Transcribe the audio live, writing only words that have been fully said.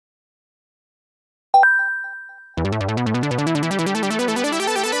Greetings,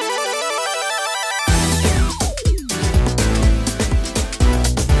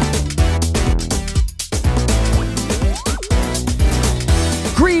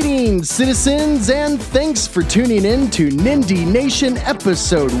 citizens, and thanks for tuning in to Nindie Nation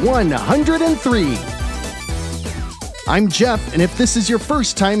episode 103. I'm Jeff, and if this is your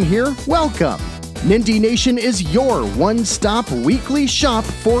first time here, welcome. Nindie Nation is your one-stop weekly shop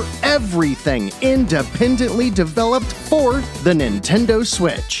for everything independently developed for the Nintendo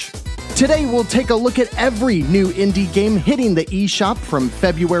Switch. Today we'll take a look at every new indie game hitting the eShop from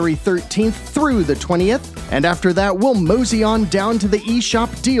February 13th through the 20th, and after that we'll mosey on down to the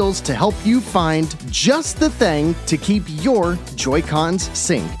eShop deals to help you find just the thing to keep your Joy-Cons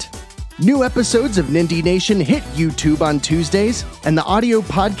synced. New episodes of Nindie Nation hit YouTube on Tuesdays, and the audio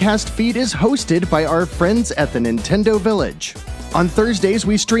podcast feed is hosted by our friends at the Nintendo Village. On Thursdays,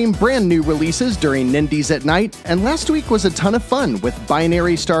 we stream brand new releases during Nindies at Night, and last week was a ton of fun with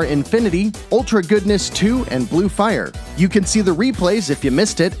Binary Star Infinity, Ultra Goodness 2, and Blue Fire. You can see the replays if you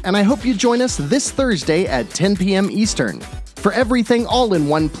missed it, and I hope you join us this Thursday at 10 p.m. Eastern. For everything all in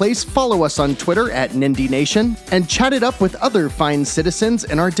one place, follow us on Twitter at Nindie Nation and chat it up with other fine citizens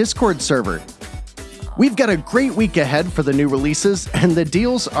in our Discord server. We've got a great week ahead for the new releases, and the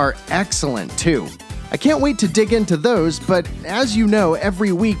deals are excellent too. I can't wait to dig into those, but as you know,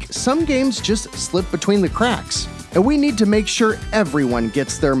 every week, some games just slip between the cracks. And we need to make sure everyone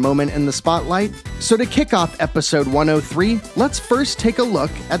gets their moment in the spotlight. So to kick off episode 103, let's first take a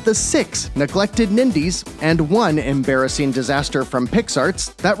look at the 6 neglected Nindies and 1 embarrassing disaster from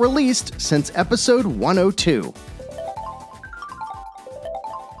PixArts that released since episode 102.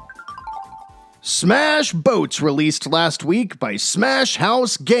 Smash Boats released last week by Smash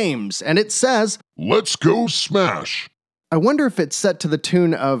House Games, and it says, "Let's go Smash." I wonder if it's set to the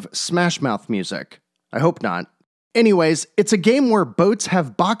tune of Smash Mouth music. I hope not. Anyways, it's a game where boats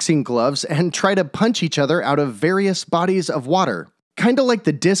have boxing gloves and try to punch each other out of various bodies of water. Kinda like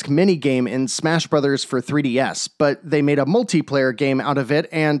the disc minigame in Smash Bros. For 3DS, but they made a multiplayer game out of it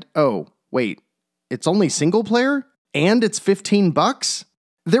and, oh, wait, it's only single player? And it's $15?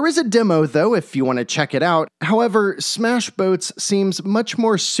 There is a demo though if you want to check it out. However, Smash Boats seems much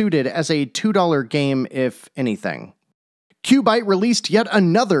more suited as a $2 game if anything. Qbyte released yet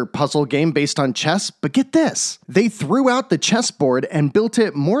another puzzle game based on chess, but get this, they threw out the chessboard and built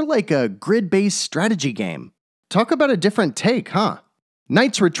it more like a grid-based strategy game. Talk about a different take, huh?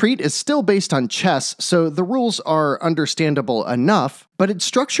 Knight's Retreat is still based on chess, so the rules are understandable enough, but it's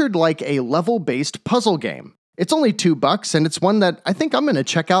structured like a level-based puzzle game. It's only $2, and it's one that I think I'm going to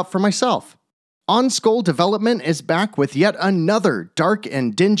check out for myself. OnSkull Development is back with yet another dark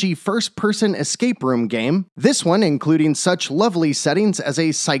and dingy first-person escape room game, this one including such lovely settings as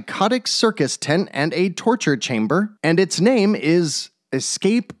a psychotic circus tent and a torture chamber, and its name is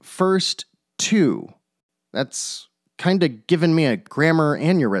Escape First 2. That's kinda giving me a grammar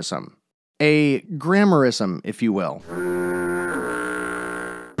aneurysm. A grammarism, if you will.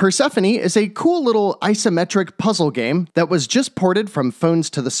 Persephone is a cool little isometric puzzle game that was just ported from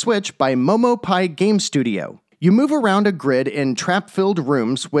phones to the Switch by Momopai Game Studio. You move around a grid in trap-filled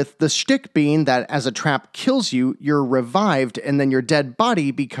rooms, with the shtick being that as a trap kills you, you're revived and then your dead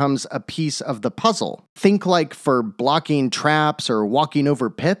body becomes a piece of the puzzle. Think like for blocking traps or walking over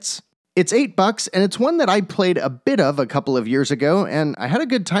pits. It's $8 and it's one that I played a bit of a couple of years ago and I had a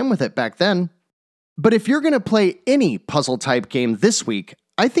good time with it back then. But if you're gonna play any puzzle-type game this week,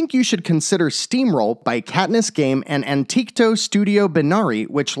 I think you should consider Steamroll by Katniss Game and Antiquito Studio Binari,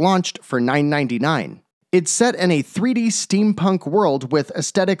 which launched for $9.99. It's set in a 3D steampunk world with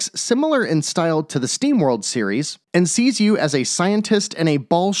aesthetics similar in style to the SteamWorld series, and sees you as a scientist in a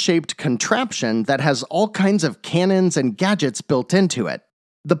ball-shaped contraption that has all kinds of cannons and gadgets built into it.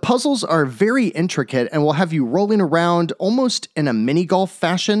 The puzzles are very intricate and will have you rolling around almost in a mini-golf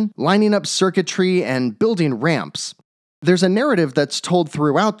fashion, lining up circuitry and building ramps. There's a narrative that's told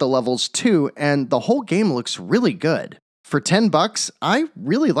throughout the levels too, and the whole game looks really good. For $10, I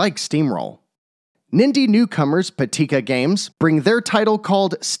really like Steamroll. Nindie newcomers Patika Games bring their title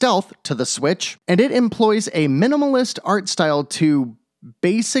called Stealth to the Switch, and it employs a minimalist art style to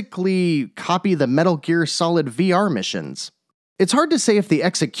basically copy the Metal Gear Solid VR missions. It's hard to say if the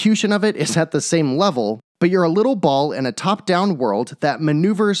execution of it is at the same level, but you're a little ball in a top-down world that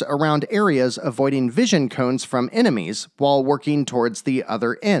maneuvers around areas avoiding vision cones from enemies while working towards the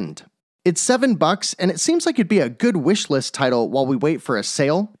other end. It's $7, and it seems like it'd be a good wishlist title while we wait for a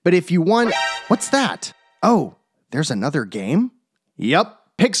sale, but if you want... What's that? Oh, there's another game? Yup,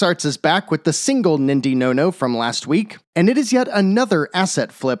 PixArts is back with the single Nindie no-no from last week, and it is yet another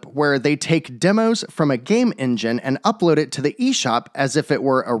asset flip where they take demos from a game engine and upload it to the eShop as if it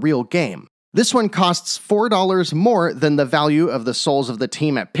were a real game. This one costs $4 more than the value of the souls of the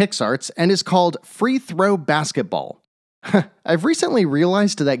team at PixArts and is called Free Throw Basketball. I've recently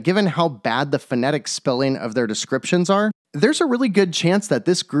realized that given how bad the phonetic spelling of their descriptions are, there's a really good chance that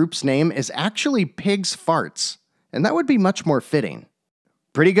this group's name is actually Pig's Farts, and that would be much more fitting.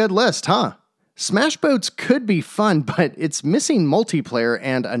 Pretty good list, huh? Smash Boats could be fun, but it's missing multiplayer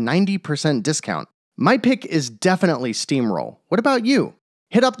and a 90% discount. My pick is definitely Steamroll. What about you?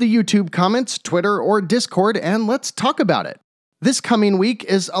 Hit up the YouTube comments, Twitter, or Discord, and let's talk about it. This coming week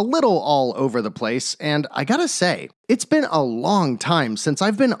is a little all over the place, and I gotta say, it's been a long time since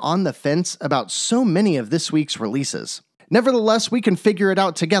I've been on the fence about so many of this week's releases. Nevertheless, we can figure it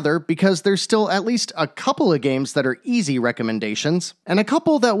out together because there's still at least a couple of games that are easy recommendations, and a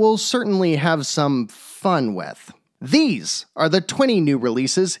couple that we'll certainly have some fun with. These are the 20 new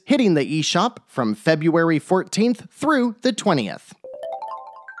releases hitting the eShop from February 14th through the 20th.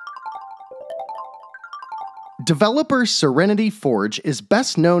 Developer Serenity Forge is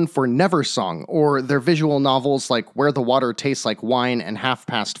best known for Neversong, or their visual novels like Where the Water Tastes Like Wine and Half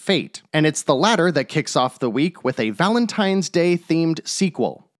Past Fate, and it's the latter that kicks off the week with a Valentine's Day themed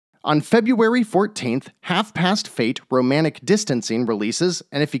sequel. On February 14th, Half Past Fate Romantic Distancing releases,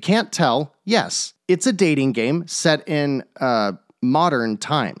 and if you can't tell, yes, it's a dating game set in, modern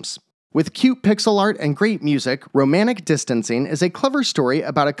times. With cute pixel art and great music, Romantic Distancing is a clever story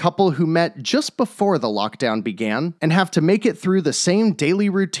about a couple who met just before the lockdown began and have to make it through the same daily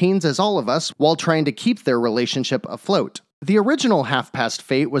routines as all of us while trying to keep their relationship afloat. The original Half Past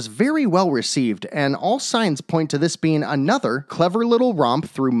Fate was very well received, and all signs point to this being another clever little romp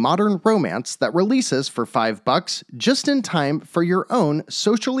through modern romance that releases for $5 just in time for your own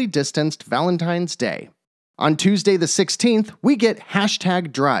socially distanced Valentine's Day. On Tuesday the 16th, we get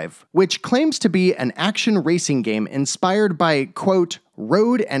 #Drive, which claims to be an action racing game inspired by, quote,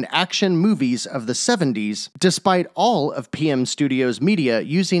 road and action movies of the 70s, despite all of PM Studios' media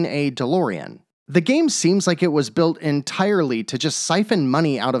using a DeLorean. The game seems like it was built entirely to just siphon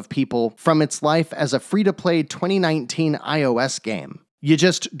money out of people from its life as a free-to-play 2019 iOS game. You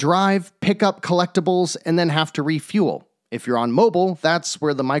just drive, pick up collectibles, and then have to refuel. If you're on mobile, that's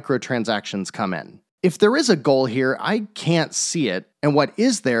where the microtransactions come in. If there is a goal here, I can't see it, and what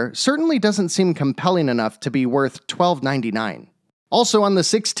is there certainly doesn't seem compelling enough to be worth $12.99. Also on the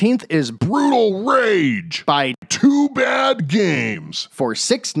 16th is Brutal Rage by Two Bad Games for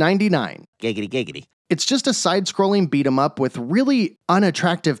 $6.99. Giggity giggity. It's just a side-scrolling beat-em-up with really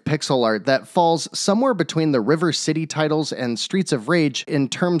unattractive pixel art that falls somewhere between the River City titles and Streets of Rage in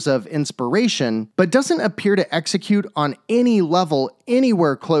terms of inspiration, but doesn't appear to execute on any level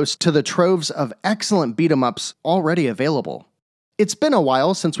anywhere close to the troves of excellent beat-em-ups already available. It's been a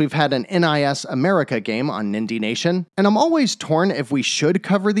while since we've had an NIS America game on Nindie Nation, and I'm always torn if we should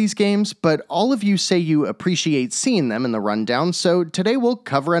cover these games, but all of you say you appreciate seeing them in the rundown, so today we'll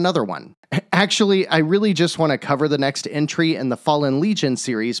cover another one. Actually, I really just want to cover the next entry in the Fallen Legion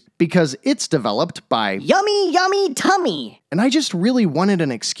series because it's developed by Yummy, yummy tummy. and I just really wanted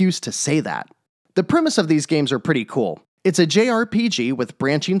an excuse to say that. The premise of these games are pretty cool. It's a JRPG with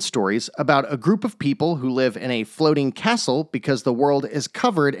branching stories about a group of people who live in a floating castle because the world is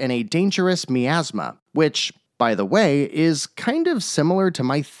covered in a dangerous miasma, which, by the way, is kind of similar to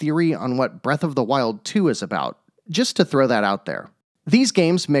my theory on what Breath of the Wild 2 is about, just to throw that out there. These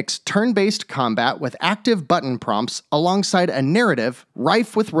games mix turn-based combat with active button prompts alongside a narrative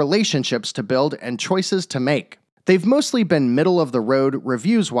rife with relationships to build and choices to make. They've mostly been middle-of-the-road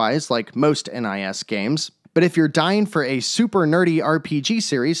reviews-wise like most NIS games, but if you're dying for a super nerdy RPG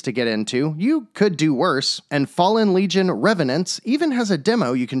series to get into, you could do worse, and Fallen Legion Revenants even has a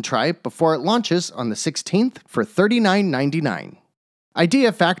demo you can try before it launches on the 16th for $39.99.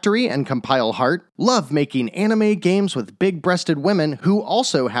 Idea Factory and Compile Heart love making anime games with big-breasted women who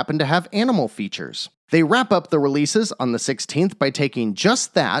also happen to have animal features. They wrap up the releases on the 16th by taking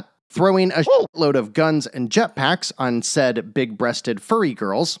just that, throwing a shitload of guns and jetpacks on said big-breasted furry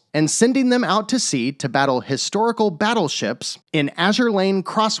girls, and sending them out to sea to battle historical battleships in Azure Lane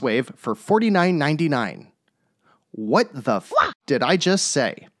Crosswave for $49.99. What the f*** did I just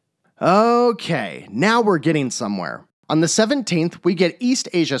say? Okay, now we're getting somewhere. On the 17th, we get East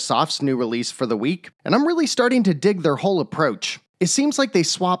Asia Soft's new release for the week, and I'm really starting to dig their whole approach. It seems like they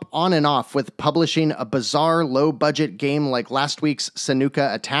swap on and off with publishing a bizarre low-budget game like last week's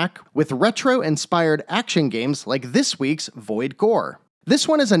Sanuka Attack, with retro-inspired action games like this week's Void Gore. This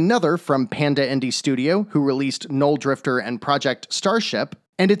one is another from Panda Indie Studio, who released Null Drifter and Project Starship,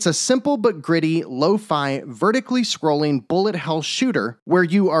 And it's a simple but gritty, lo-fi, vertically scrolling bullet hell shooter where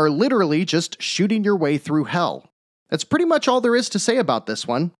you are literally just shooting your way through hell. That's pretty much all there is to say about this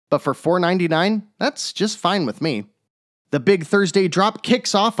one, but for $4.99, that's just fine with me. The Big Thursday drop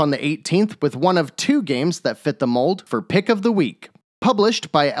kicks off on the 18th with one of 2 games that fit the mold for Pick of the Week.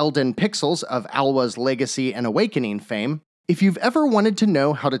 Published by Eldin Pixels of Alwa's Legacy and Awakening fame, if you've ever wanted to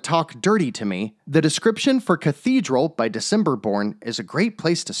know how to talk dirty to me, the description for Cathedral by Decemberborn is a great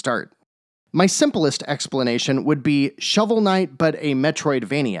place to start. My simplest explanation would be Shovel Knight but a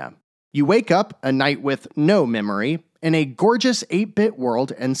Metroidvania. You wake up, a knight with no memory, in a gorgeous 8-bit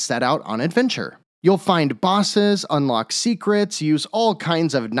world and set out on adventure. You'll find bosses, unlock secrets, use all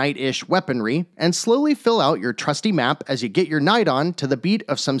kinds of knight-ish weaponry, and slowly fill out your trusty map as you get your knight on to the beat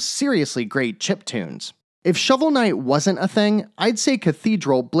of some seriously great chiptunes. If Shovel Knight wasn't a thing, I'd say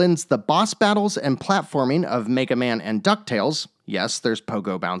Cathedral blends the boss battles and platforming of Mega Man and DuckTales, yes, there's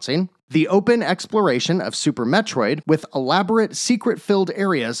pogo bouncing, the open exploration of Super Metroid with elaborate secret-filled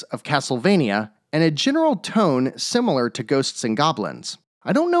areas of Castlevania, and a general tone similar to Ghosts and Goblins.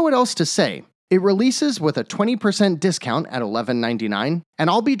 I don't know what else to say. It releases with a 20% discount at $11.99, and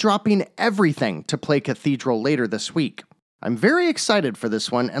I'll be dropping everything to play Cathedral later this week. I'm very excited for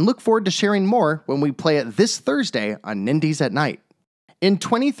this one and look forward to sharing more when we play it this Thursday on Nindies at Night. In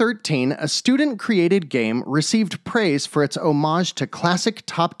 2013, a student-created game received praise for its homage to classic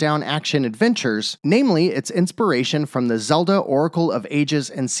top-down action adventures, namely its inspiration from the Zelda Oracle of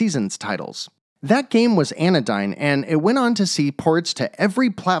Ages and Seasons titles. That game was Anodyne, and it went on to see ports to every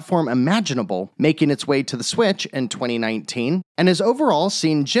platform imaginable, making its way to the Switch in 2019, and has overall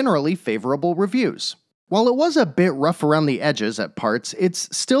seen generally favorable reviews. While it was a bit rough around the edges at parts, it's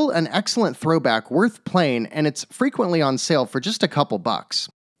still an excellent throwback worth playing, and it's frequently on sale for just a couple bucks.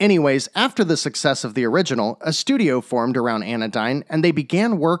 Anyways, after the success of the original, a studio formed around Anodyne, and they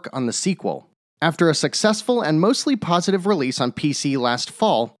began work on the sequel. After a successful and mostly positive release on PC last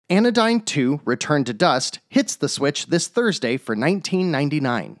fall, Anodyne 2 Return to Dust hits the Switch this Thursday for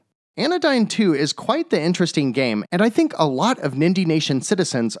 $19.99. Anodyne 2 is quite the interesting game, and I think a lot of Nindie Nation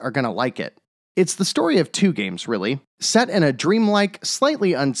citizens are gonna like it. It's the story of 2 games, really. Set in a dreamlike,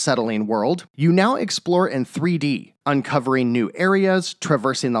 slightly unsettling world, you now explore in 3D, uncovering new areas,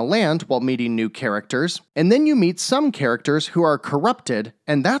 traversing the land while meeting new characters, and then you meet some characters who are corrupted,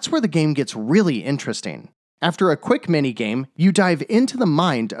 and that's where the game gets really interesting. After a quick minigame, you dive into the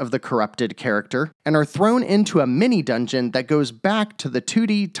mind of the corrupted character and are thrown into a mini-dungeon that goes back to the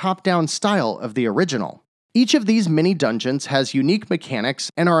 2D top-down style of the original. Each of these mini-dungeons has unique mechanics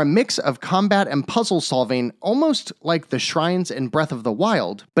and are a mix of combat and puzzle solving, almost like the shrines in Breath of the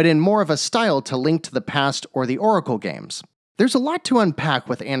Wild, but in more of a style to Link to the Past or the Oracle games. There's a lot to unpack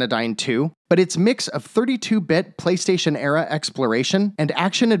with Anodyne 2, but its mix of 32-bit PlayStation-era exploration and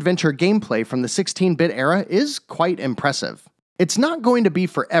action-adventure gameplay from the 16-bit era is quite impressive. It's not going to be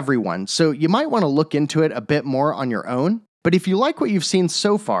for everyone, so you might want to look into it a bit more on your own, but if you like what you've seen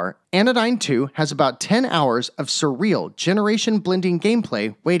so far, Anodyne 2 has about 10 hours of surreal, generation-blending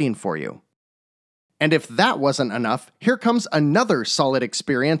gameplay waiting for you. And if that wasn't enough, here comes another solid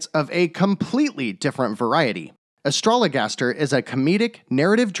experience of a completely different variety. Astrologaster is a comedic,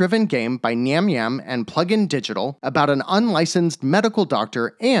 narrative-driven game by Nyam Nyam and Plugin Digital about an unlicensed medical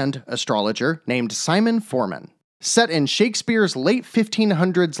doctor and astrologer named Simon Foreman. Set in Shakespeare's late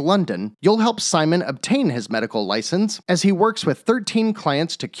 1500s London, you'll help Simon obtain his medical license as he works with 13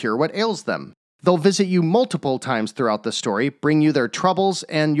 clients to cure what ails them. They'll visit you multiple times throughout the story, bring you their troubles,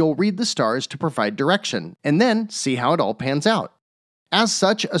 and you'll read the stars to provide direction, and then see how it all pans out. As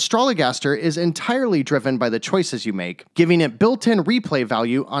such, Astrologaster is entirely driven by the choices you make, giving it built-in replay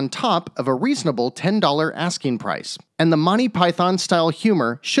value on top of a reasonable $10 asking price. And the Monty Python-style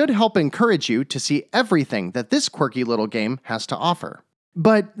humor should help encourage you to see everything that this quirky little game has to offer.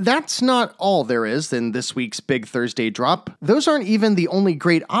 But that's not all there is in this week's Big Thursday drop. Those aren't even the only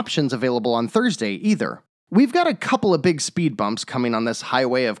great options available on Thursday either. We've got a couple of big speed bumps coming on this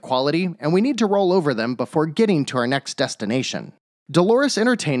highway of quality, and we need to roll over them before getting to our next destination. Dolores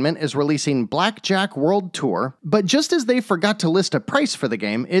Entertainment is releasing Blackjack World Tour, but just as they forgot to list a price for the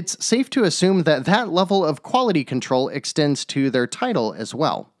game, it's safe to assume that that level of quality control extends to their title as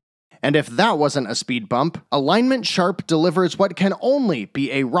well. And if that wasn't a speed bump, Alignment Sharp delivers what can only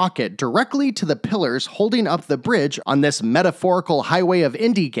be a rocket directly to the pillars holding up the bridge on this metaphorical highway of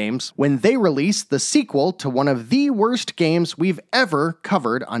indie games when they release the sequel to one of the worst games we've ever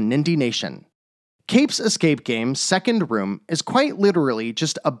covered on Nindie Nation. Cape's escape game, Second Room, is quite literally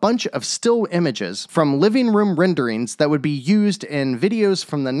just a bunch of still images from living room renderings that would be used in videos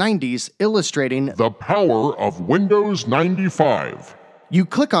from the 90s illustrating the power of Windows 95. You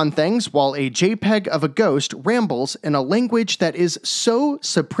click on things while a JPEG of a ghost rambles in a language that is so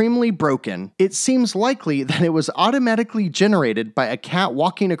supremely broken, it seems likely that it was automatically generated by a cat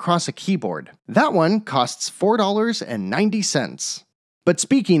walking across a keyboard. That one costs $4.90. But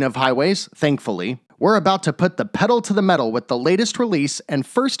speaking of highways, thankfully, we're about to put the pedal to the metal with the latest release and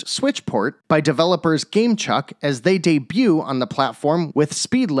first Switch port by developers GameChuck as they debut on the platform with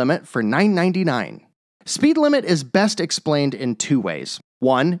Speed Limit for $9.99. Speed Limit is best explained in two ways.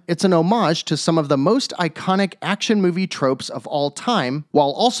 One, it's an homage to some of the most iconic action movie tropes of all time,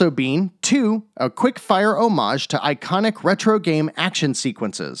 while also being, two, a quick-fire homage to iconic retro game action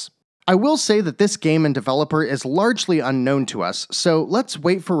sequences. I will say that this game and developer is largely unknown to us, so let's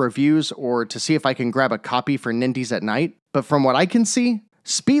wait for reviews or to see if I can grab a copy for Nindies at night, but from what I can see,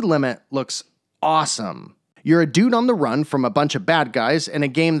 Speed Limit looks awesome. You're a dude on the run from a bunch of bad guys in a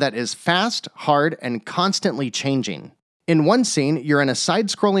game that is fast, hard, and constantly changing. In one scene, you're in a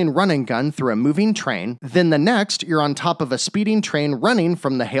side-scrolling run and gun through a moving train, then the next, you're on top of a speeding train running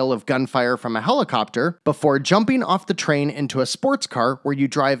from the hail of gunfire from a helicopter, before jumping off the train into a sports car where you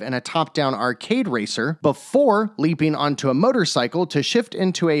drive in a top-down arcade racer, before leaping onto a motorcycle to shift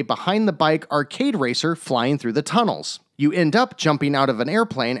into a behind-the-bike arcade racer flying through the tunnels. You end up jumping out of an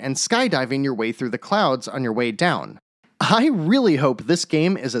airplane and skydiving your way through the clouds on your way down. I really hope this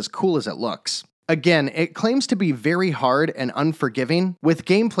game is as cool as it looks. Again, it claims to be very hard and unforgiving, with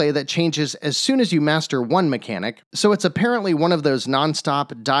gameplay that changes as soon as you master one mechanic, so it's apparently one of those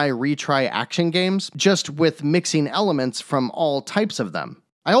non-stop die-retry action games, just with mixing elements from all types of them.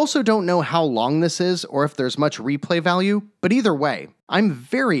 I also don't know how long this is or if there's much replay value, but either way, I'm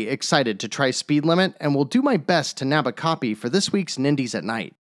very excited to try Speed Limit and will do my best to nab a copy for this week's Nindies at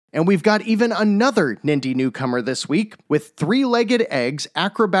Night. And we've got even another Nindie newcomer this week with Three-Legged Eggs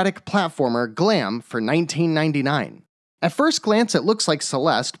acrobatic platformer Glam for $19.99. At first glance, it looks like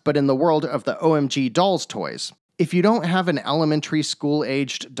Celeste, but in the world of the OMG Dolls toys. If you don't have an elementary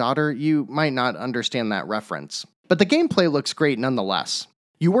school-aged daughter, you might not understand that reference. But the gameplay looks great nonetheless.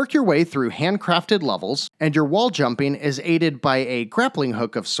 You work your way through handcrafted levels, and your wall jumping is aided by a grappling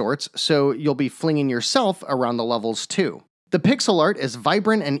hook of sorts, so you'll be flinging yourself around the levels too. The pixel art is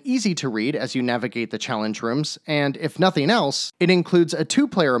vibrant and easy to read as you navigate the challenge rooms, and if nothing else, it includes a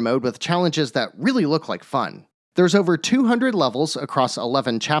two-player mode with challenges that really look like fun. There's over 200 levels across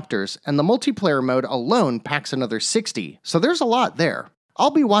 11 chapters, and the multiplayer mode alone packs another 60, so there's a lot there. I'll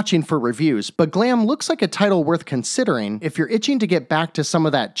be watching for reviews, but Glam looks like a title worth considering if you're itching to get back to some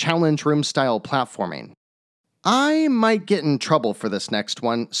of that challenge room style platforming. I might get in trouble for this next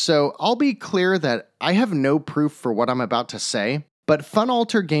one, so I'll be clear that I have no proof for what I'm about to say, but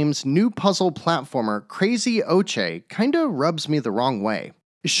FunAlter Games' new puzzle platformer Crazy Oche kinda rubs me the wrong way.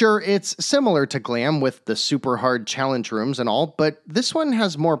 Sure, it's similar to Glam with the super hard challenge rooms and all, but this one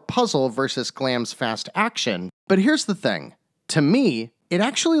has more puzzle versus Glam's fast action. But here's the thing. To me, it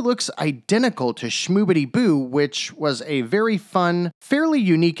actually looks identical to Shmoobity Boo, which was a very fun, fairly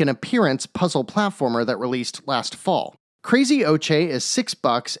unique in appearance puzzle platformer that released last fall. Crazy Oche is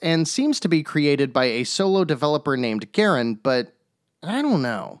 $6 and seems to be created by a solo developer named Garen, but I don't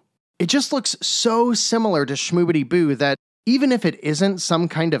know. It just looks so similar to Shmoobity Boo that even if it isn't some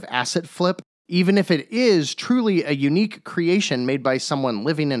kind of asset flip, even if it is truly a unique creation made by someone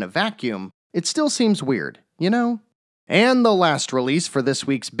living in a vacuum, it still seems weird, you know? And the last release for this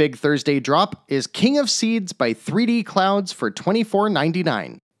week's Big Thursday drop is King of Seeds by 3D Clouds for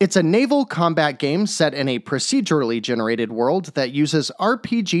 $24.99. It's a naval combat game set in a procedurally generated world that uses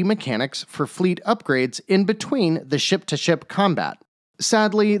RPG mechanics for fleet upgrades in between the ship-to-ship combat.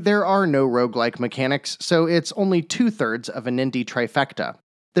 Sadly, there are no roguelike mechanics, so it's only 2/3 of a Nindie trifecta.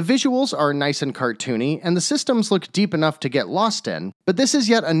 The visuals are nice and cartoony, and the systems look deep enough to get lost in, but this is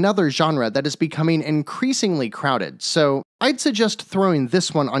yet another genre that is becoming increasingly crowded, so I'd suggest throwing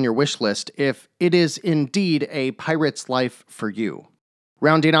this one on your wish list if it is indeed a pirate's life for you.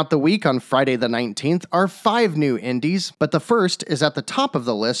 Rounding out the week on Friday the 19th are 5 new indies, but the first is at the top of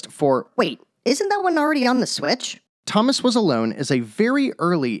the list for... Wait, isn't that one already on the Switch? Thomas Was Alone is a very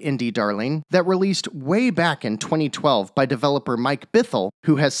early indie darling that released way back in 2012 by developer Mike Bithell,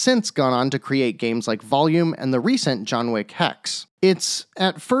 who has since gone on to create games like Volume and the recent John Wick Hex. It's,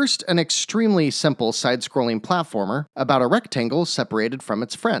 at first, an extremely simple side-scrolling platformer about a rectangle separated from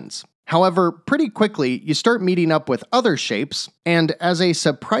its friends. However, pretty quickly, you start meeting up with other shapes, and as a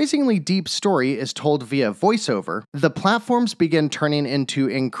surprisingly deep story is told via voiceover, the platforms begin turning into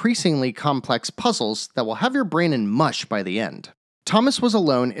increasingly complex puzzles that will have your brain in mush by the end. Thomas Was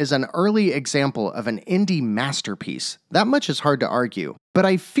Alone is an early example of an indie masterpiece. That much is hard to argue. but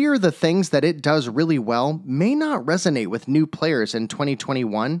I fear the things that it does really well may not resonate with new players in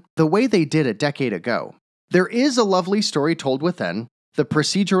 2021 the way they did a decade ago. There is a lovely story told within, the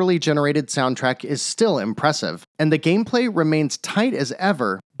procedurally generated soundtrack is still impressive, and the gameplay remains tight as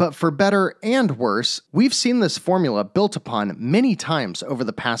ever, but for better and worse, we've seen this formula built upon many times over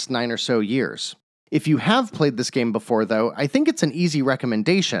the past 9 or so years. If you have played this game before though, I think it's an easy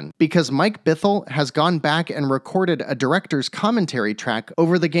recommendation, because Mike Bithell has gone back and recorded a director's commentary track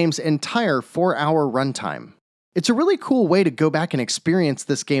over the game's entire 4-hour runtime. It's a really cool way to go back and experience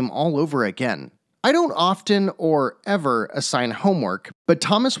this game all over again. I don't often or ever assign homework, but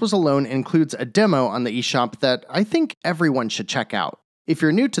Thomas Was Alone includes a demo on the eShop that I think everyone should check out. If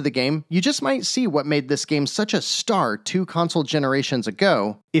you're new to the game, you just might see what made this game such a star 2 console generations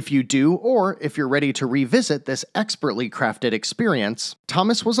ago. If you do, or if you're ready to revisit this expertly crafted experience,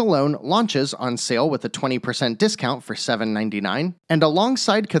 Thomas Was Alone launches on sale with a 20% discount for $7.99, and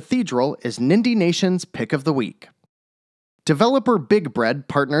alongside Cathedral is Nindie Nation's Pick of the Week. Developer Big Bread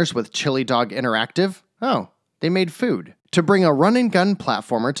partners with Chili Dog Interactive, they made food, to bring a run-and-gun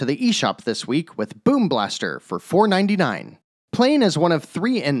platformer to the eShop this week with Boom Blaster for $4.99. Playing as one of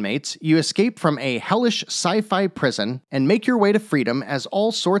 3 inmates, you escape from a hellish sci-fi prison and make your way to freedom as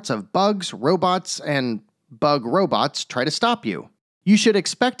all sorts of bugs, robots, and bug robots try to stop you. You should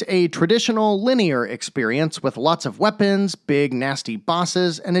expect a traditional linear experience with lots of weapons, big nasty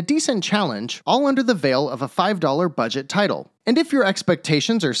bosses, and a decent challenge, all under the veil of a $5 budget title. And if your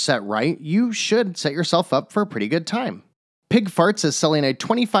expectations are set right, you should set yourself up for a pretty good time. Pig Farts is selling a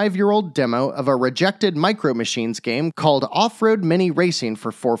 25-year-old demo of a rejected Micro Machines game called Off-Road Mini Racing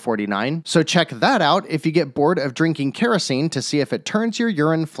for $4.49, so check that out if you get bored of drinking kerosene to see if it turns your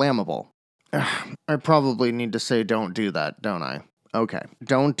urine flammable. I probably need to say don't do that, don't I? Okay,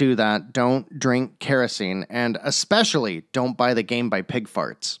 don't do that, don't drink kerosene, and especially don't buy the game by Pig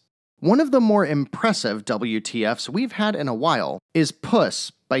Farts. One of the more impressive WTFs we've had in a while is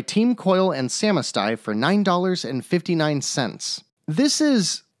Puss by Team Coil and Samustai for $9.59. This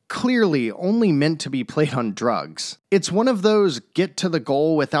is clearly only meant to be played on drugs. It's one of those get to the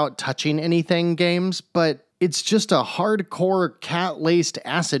goal without touching anything games, but it's just a hardcore cat-laced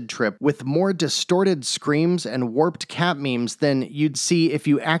acid trip with more distorted screams and warped cat memes than you'd see if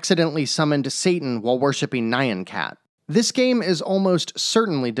you accidentally summoned Satan while worshipping Nyan Cat. This game is almost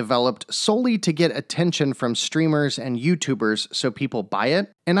certainly developed solely to get attention from streamers and YouTubers so people buy it,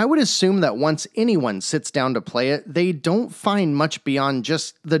 and I would assume that once anyone sits down to play it, they don't find much beyond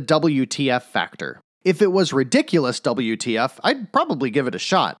just the WTF factor. If it was ridiculous WTF, I'd probably give it a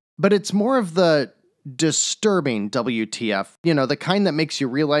shot, but it's more of the disturbing WTF, the kind that makes you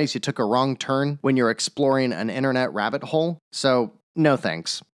realize you took a wrong turn when you're exploring an internet rabbit hole, so no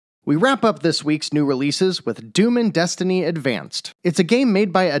thanks. We wrap up this week's new releases with Doom and Destiny Advanced. It's a game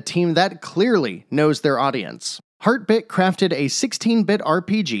made by a team that clearly knows their audience. Heartbit crafted a 16-bit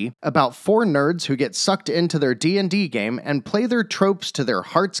RPG about 4 nerds who get sucked into their D&D game and play their tropes to their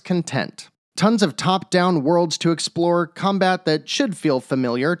heart's content. Tons of top-down worlds to explore, combat that should feel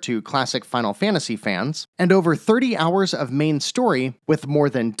familiar to classic Final Fantasy fans, and over 30 hours of main story with more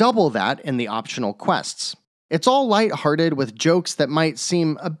than double that in the optional quests. It's all light-hearted with jokes that might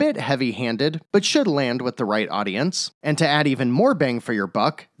seem a bit heavy-handed, but should land with the right audience. And to add even more bang for your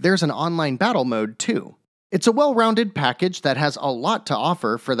buck, there's an online battle mode too. It's a well-rounded package that has a lot to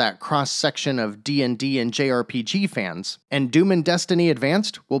offer for that cross-section of D&D and JRPG fans, and Doom and Destiny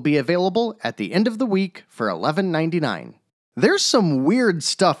Advanced will be available at the end of the week for $11.99. There's some weird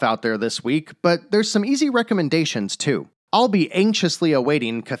stuff out there this week, but there's some easy recommendations too. I'll be anxiously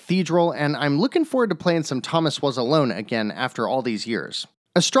awaiting Cathedral, and I'm looking forward to playing some Thomas Was Alone again after all these years.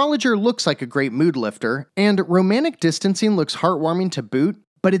 Astrologer looks like a great mood lifter, and Romantic Distancing looks heartwarming to boot,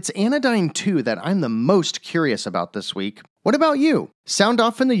 but it's Anodyne 2 that I'm the most curious about this week. What about you? Sound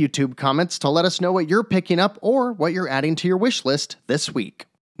off in the YouTube comments to let us know what you're picking up or what you're adding to your wish list this week.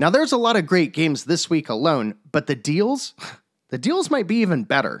 Now there's a lot of great games this week alone, but the deals? The deals might be even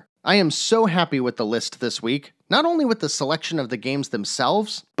better. I am so happy with the list this week, not only with the selection of the games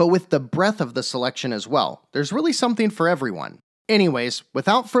themselves, but with the breadth of the selection as well. There's really something for everyone. Anyways,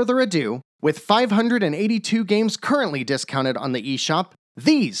 without further ado, with 582 games currently discounted on the eShop,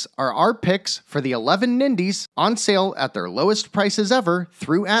 these are our picks for the 11 Nindies on sale at their lowest prices ever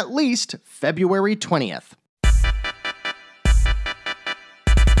through at least February 20th.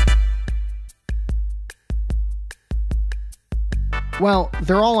 Well,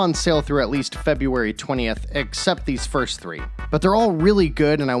 they're all on sale through at least February 20th, except these first 3. But they're all really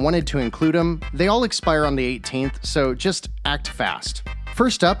good and I wanted to include them. They all expire on the 18th, so just act fast.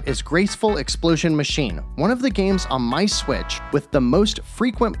 First up is Graceful Explosion Machine, one of the games on my Switch with the most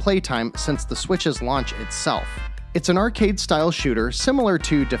frequent playtime since the Switch's launch itself. It's an arcade-style shooter similar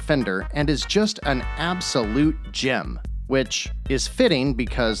to Defender and is just an absolute gem, which is fitting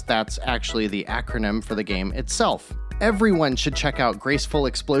because that's actually the acronym for the game itself. Everyone should check out Graceful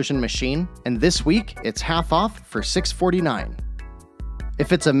Explosion Machine, and this week it's half off for $6.49.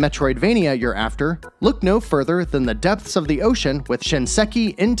 If it's a Metroidvania you're after, look no further than the depths of the ocean with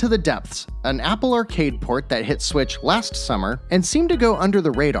Shinseki Into the Depths, an Apple Arcade port that hit Switch last summer and seemed to go under the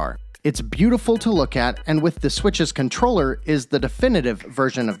radar. It's beautiful to look at, and with the Switch's controller is the definitive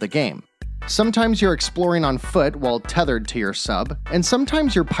version of the game. Sometimes you're exploring on foot while tethered to your sub, and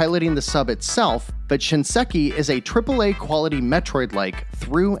sometimes you're piloting the sub itself, but Shinseki is a AAA quality Metroid-like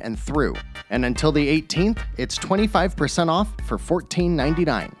through and through. And until the 18th, it's 25% off for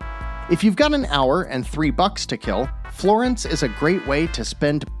 $14.99. If you've got an hour and $3 to kill, Florence is a great way to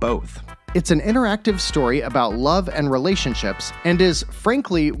spend both. It's an interactive story about love and relationships, and is,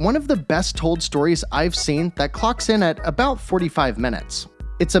 frankly, one of the best told stories I've seen that clocks in at about 45 minutes.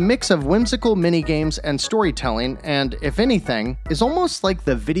 It's a mix of whimsical minigames and storytelling, and, if anything, is almost like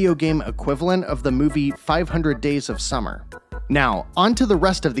the video game equivalent of the movie 500 Days of Summer. Now, on to the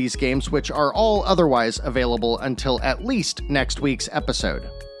rest of these games, which are all otherwise available until at least next week's episode.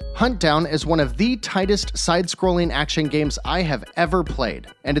 Huntdown is one of the tightest side-scrolling action games I have ever played,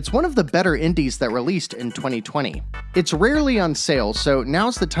 and it's one of the better indies that released in 2020. It's rarely on sale, so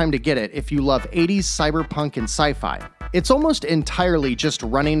now's the time to get it if you love 80s cyberpunk and sci-fi. It's almost entirely just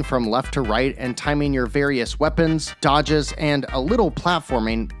running from left to right and timing your various weapons, dodges, and a little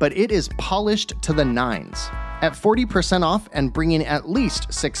platforming, but it is polished to the nines. At 40% off and bringing at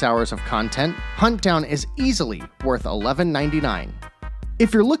least 6 hours of content, Huntdown is easily worth $11.99.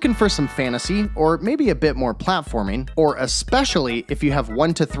 If you're looking for some fantasy, or maybe a bit more platforming, or especially if you have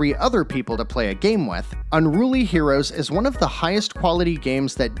 1 to 3 other people to play a game with, Unruly Heroes is one of the highest quality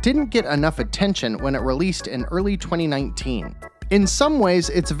games that didn't get enough attention when it released in early 2019. In some ways,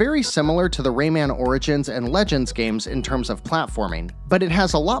 it's very similar to the Rayman Origins and Legends games in terms of platforming, but it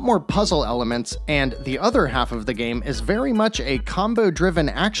has a lot more puzzle elements, and the other half of the game is very much a combo-driven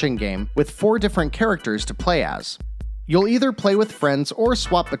action game with 4 different characters to play as. You'll either play with friends or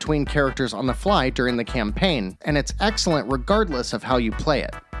swap between characters on the fly during the campaign, and it's excellent regardless of how you play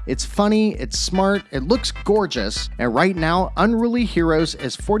it. It's funny, it's smart, it looks gorgeous, and right now, Unruly Heroes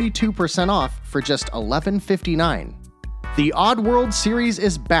is 42% off for just $11.59. The Oddworld series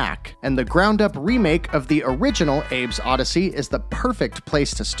is back, and the ground-up remake of the original Abe's Odyssey is the perfect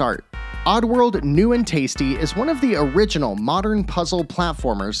place to start. Oddworld New and Tasty is one of the original modern puzzle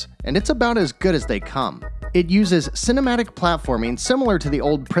platformers, and it's about as good as they come. It uses cinematic platforming similar to the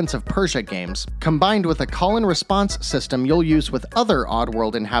old Prince of Persia games, combined with a call-and-response system you'll use with other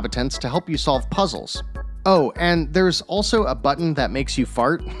Oddworld inhabitants to help you solve puzzles. Oh, and there's also a button that makes you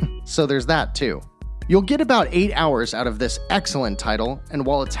fart, so there's that too. You'll get about 8 hours out of this excellent title, and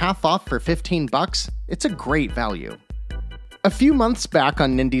while it's half off for $15, it's a great value. A few months back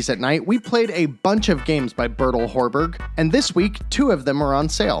on Nindies at Night, we played a bunch of games by Bertel Horberg, and this week, 2 of them are on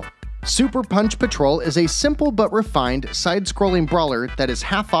sale. Super Punch Patrol is a simple but refined side-scrolling brawler that is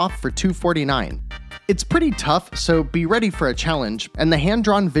half off for $2.49. It's pretty tough, so be ready for a challenge, and the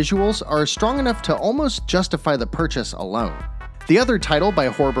hand-drawn visuals are strong enough to almost justify the purchase alone. The other title by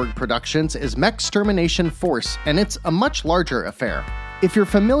Horberg Productions is Mechstermination Force, and it's a much larger affair. If you're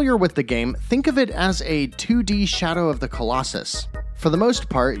familiar with the game, think of it as a 2D Shadow of the Colossus. For the most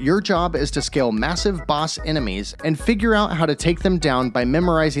part, your job is to scale massive boss enemies and figure out how to take them down by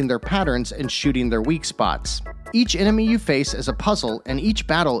memorizing their patterns and shooting their weak spots. Each enemy you face is a puzzle, and each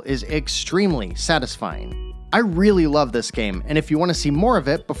battle is extremely satisfying. I really love this game, and if you want to see more of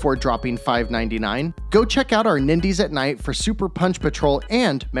it before dropping $5.99, go check out our Nindies at Night for Super Punch Patrol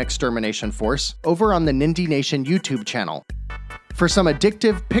and Mechstermination Force over on the Nindie Nation YouTube channel. For some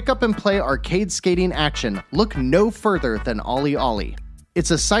addictive pick-up-and-play arcade skating action, look no further than Ollie Ollie.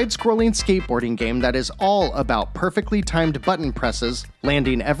 It's a side-scrolling skateboarding game that is all about perfectly timed button presses,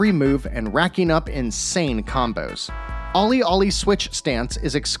 landing every move, and racking up insane combos. Ollie Ollie Switch Stance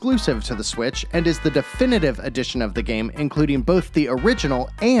is exclusive to the Switch and is the definitive edition of the game, including both the original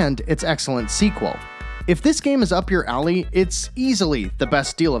and its excellent sequel. If this game is up your alley, it's easily the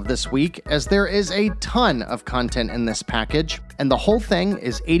best deal of this week, as there is a ton of content in this package, and the whole thing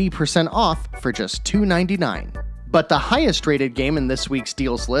is 80% off for just $2.99. But the highest rated game in this week's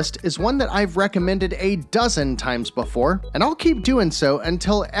deals list is one that I've recommended a dozen times before, and I'll keep doing so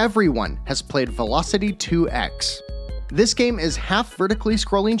until everyone has played Velocity 2X. This game is half vertically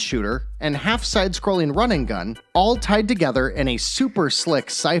scrolling shooter and half side-scrolling run and gun, all tied together in a super slick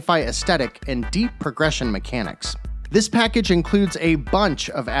sci-fi aesthetic and deep progression mechanics. This package includes a bunch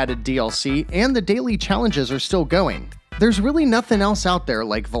of added DLC, and the daily challenges are still going. There's really nothing else out there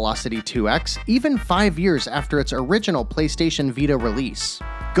like Velocity 2X, even 5 years after its original PlayStation Vita release.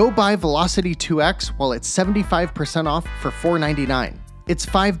 Go buy Velocity 2X while it's 75% off for $4.99. It's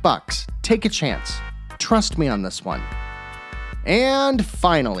 $5. Take a chance. Trust me on this one. And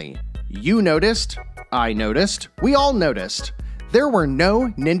finally, you noticed, I noticed, we all noticed. There were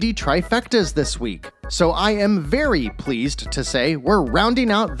no Nindie trifectas this week, so I am very pleased to say we're rounding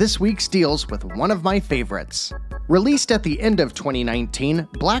out this week's deals with one of my favorites. Released at the end of 2019,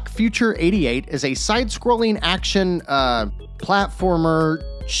 Black Future 88 is a side-scrolling action, platformer,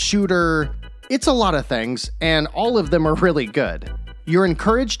 shooter. It's a lot of things, and all of them are really good. You're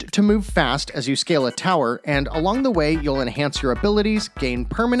encouraged to move fast as you scale a tower, and along the way you'll enhance your abilities, gain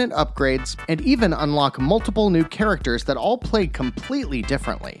permanent upgrades, and even unlock multiple new characters that all play completely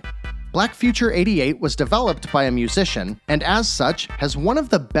differently. Black Future 88 was developed by a musician, and as such, has one of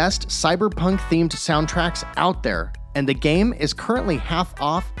the best cyberpunk-themed soundtracks out there, and the game is currently half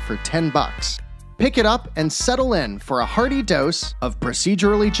off for $10. Pick it up and settle in for a hearty dose of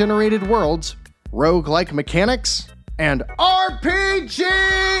procedurally generated worlds, roguelike mechanics, and RPG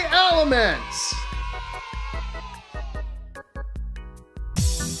elements!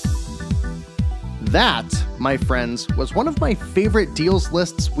 That, my friends, was one of my favorite deals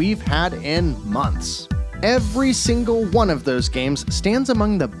lists we've had in months. Every single one of those games stands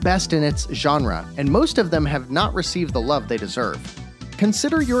among the best in its genre, and most of them have not received the love they deserve.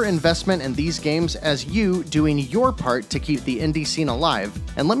 Consider your investment in these games as you doing your part to keep the indie scene alive,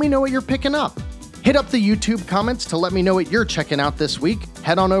 and let me know what you're picking up. Hit up the YouTube comments to let me know what you're checking out this week.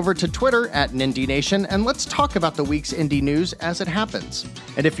 Head on over to Twitter at Nindie Nation and let's talk about the week's indie news as it happens.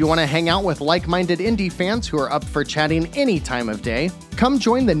 And if you want to hang out with like-minded indie fans who are up for chatting any time of day, come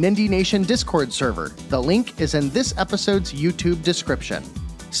join the Nindie Nation Discord server. The link is in this episode's YouTube description.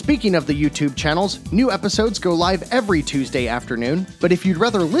 Speaking of the YouTube channels, new episodes go live every Tuesday afternoon, but if you'd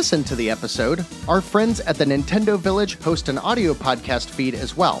rather listen to the episode, our friends at the Nintendo Village host an audio podcast feed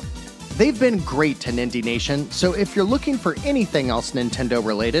as well. They've been great to Nindie Nation, so if you're looking for anything else Nintendo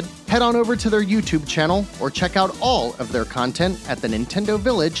related, head on over to their YouTube channel or check out all of their content at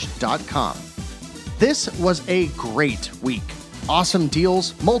thenintendovillage.com. This was a great week. Awesome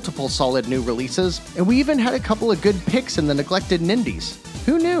deals, multiple solid new releases, and we even had a couple of good picks in the neglected Nindies.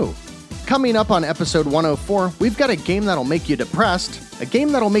 Who knew? Coming up on episode 104, we've got a game that'll make you depressed, a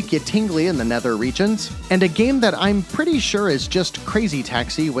game that'll make you tingly in the nether regions, and a game that I'm pretty sure is just Crazy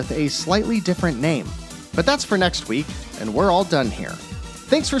Taxi with a slightly different name. But that's for next week, and we're all done here.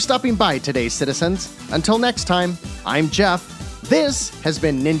 Thanks for stopping by today, citizens. Until next time, I'm Jeff. This has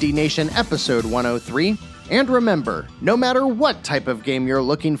been Nindie Nation episode 103, and remember, no matter what type of game you're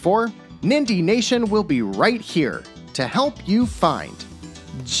looking for, Nindie Nation will be right here to help you find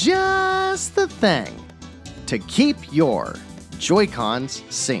just the thing to keep your Joy-Cons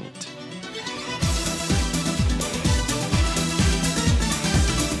synced.